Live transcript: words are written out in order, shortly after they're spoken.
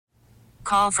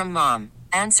call from mom.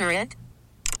 Answer it.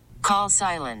 Call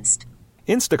silenced.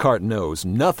 Instacart knows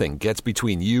nothing gets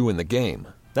between you and the game.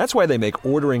 That's why they make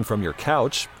ordering from your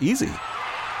couch easy.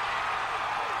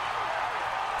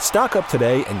 Stock up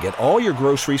today and get all your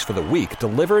groceries for the week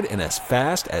delivered in as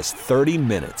fast as 30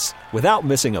 minutes without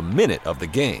missing a minute of the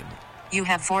game. You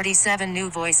have 47 new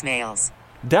voicemails.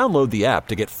 Download the app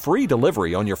to get free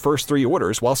delivery on your first 3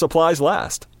 orders while supplies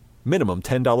last. Minimum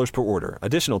 $10 per order.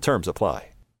 Additional terms apply.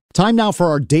 Time now for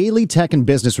our daily tech and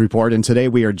business report, and today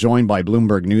we are joined by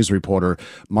Bloomberg News reporter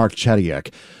Mark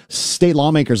Chediak. State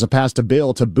lawmakers have passed a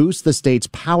bill to boost the state's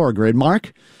power grid.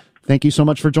 Mark, thank you so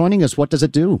much for joining us. What does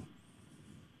it do?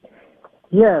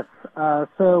 Yes.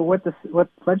 So what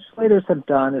legislators have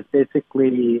done is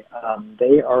basically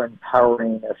they are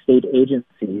empowering a state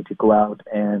agency to go out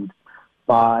and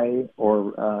buy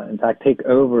or, in fact, take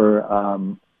over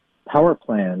power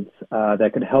plants that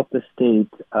could help the state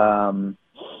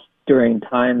during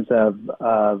times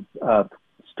of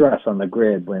stress on the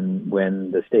grid when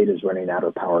the state is running out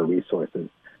of power resources.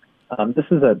 This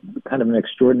is a kind of an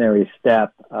extraordinary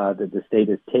step that the state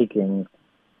is taking,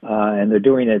 and they're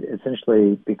doing it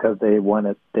essentially because they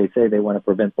say they want to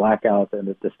prevent blackouts, and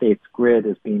that the state's grid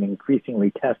is being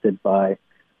increasingly tested by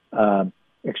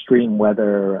extreme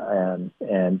weather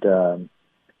and other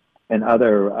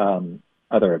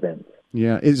events.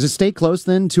 Yeah. Is the state close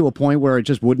then to a point where it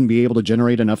just wouldn't be able to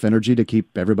generate enough energy to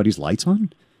keep everybody's lights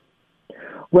on?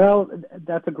 Well,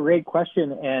 that's a great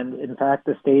question. And in fact,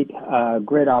 the state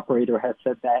grid operator has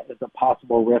said that is a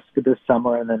possible risk this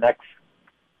summer and the next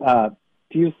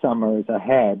few summers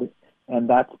ahead. And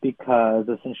that's because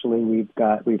essentially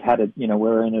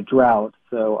we're in a drought,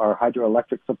 so our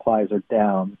hydroelectric supplies are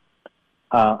down.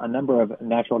 A number of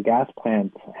natural gas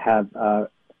plants have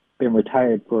been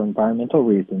retired for environmental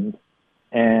reasons.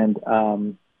 And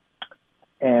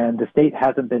the state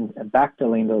hasn't been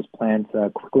backfilling those plants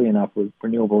quickly enough with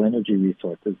renewable energy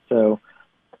resources. So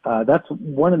that's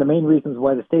one of the main reasons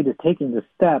why the state is taking this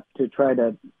step to try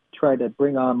to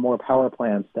bring on more power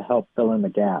plants to help fill in the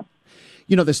gap.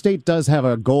 You know, the state does have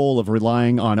a goal of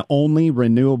relying on only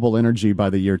renewable energy by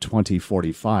the year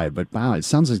 2045. But wow, it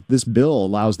sounds like this bill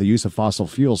allows the use of fossil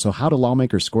fuels. So how do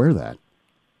lawmakers square that?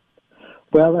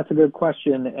 Well, that's a good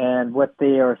question, and what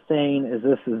they are saying is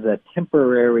this is a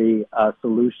temporary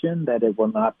solution, that it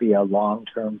will not be a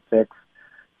long-term fix.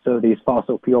 So these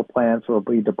fossil fuel plants will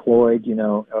be deployed,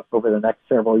 over the next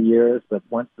several years, but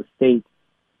once the state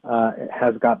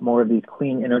has got more of these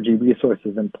clean energy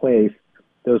resources in place,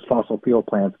 those fossil fuel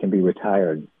plants can be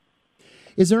retired.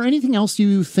 Is there anything else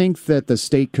you think that the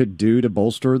state could do to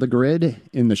bolster the grid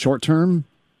in the short term?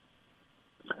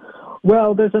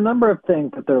 Well, there's a number of things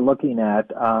that they're looking at.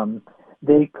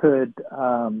 They could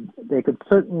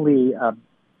certainly,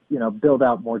 build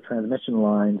out more transmission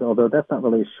lines, although that's not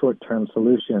really a short-term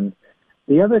solution.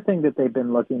 The other thing that they've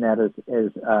been looking at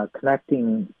is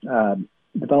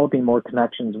developing more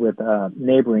connections with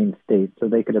neighboring states, so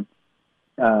they could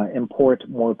import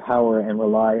more power and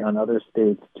rely on other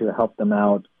states to help them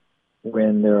out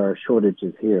when there are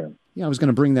shortages here. Yeah, I was going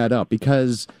to bring that up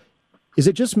because. Is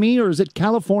it just me, or is it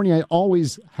California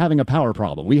always having a power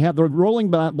problem? We have the rolling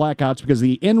blackouts because of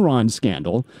the Enron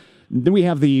scandal. Then we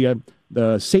have the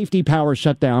safety power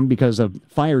shutdown because of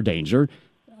fire danger.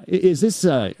 Is this,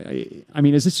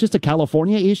 is this just a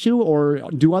California issue, or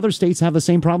do other states have the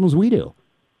same problems we do?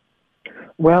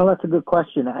 Well, that's a good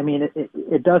question. I mean,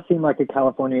 it does seem like a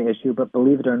California issue, but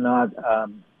believe it or not,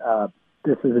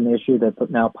 this is an issue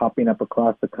that's now popping up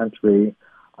across the country.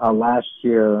 Last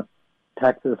year,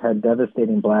 Texas had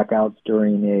devastating blackouts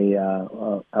during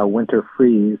a winter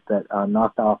freeze that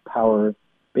knocked off power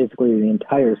basically the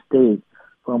entire state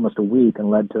for almost a week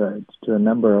and led to a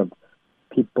number of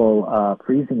people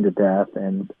freezing to death.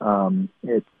 And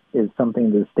it is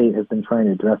something the state has been trying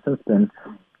to address since then.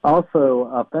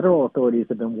 Also, federal authorities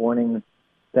have been warning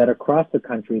that across the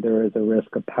country there is a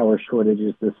risk of power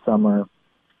shortages this summer,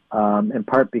 in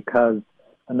part because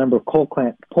a number of coal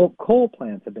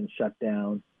plants have been shut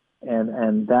down.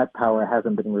 And that power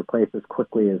hasn't been replaced as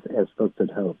quickly as folks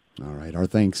had hoped. All right. Our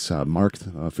thanks, Mark,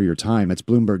 for your time. It's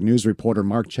Bloomberg News reporter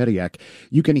Mark Chediak.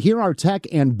 You can hear our tech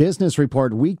and business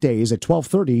report weekdays at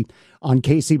 12:30 on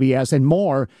KCBS and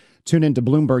more. Tune into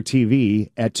Bloomberg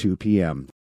TV at 2 p.m.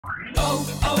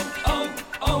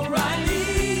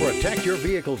 Protect your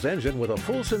vehicle's engine with a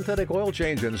full synthetic oil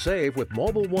change and save with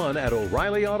Mobil 1 at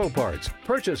O'Reilly Auto Parts.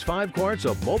 Purchase 5 quarts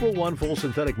of Mobil 1 full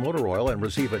synthetic motor oil and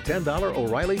receive a $10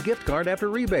 O'Reilly gift card after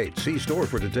rebate. See store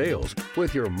for details.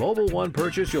 With your Mobil 1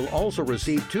 purchase, you'll also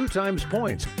receive 2 times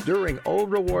points during O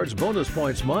Rewards Bonus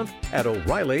Points Month at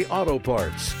O'Reilly Auto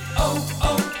Parts.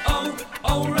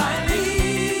 O'Reilly.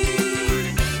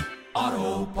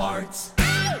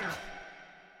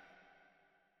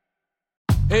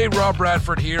 Hey, Rob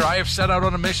Bradford here. I have set out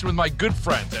on a mission with my good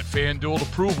friends at FanDuel to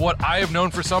prove what I have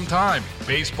known for some time.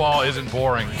 Baseball isn't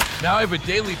boring. Now I have a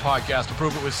daily podcast to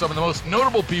prove it with some of the most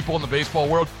notable people in the baseball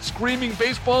world, screaming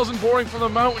baseball isn't boring from the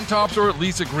mountaintops, or at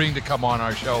least agreeing to come on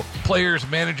our show. Players,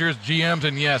 managers, GMs,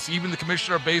 and yes, even the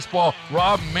commissioner of baseball,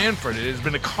 Rob Manfred. It has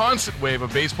been a constant wave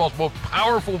of baseball's most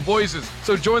powerful voices.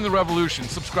 So join the revolution.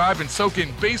 Subscribe and soak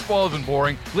in Baseball Isn't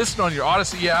Boring. Listen on your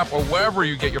Odyssey app or wherever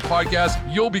you get your podcasts.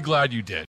 You'll be glad you did.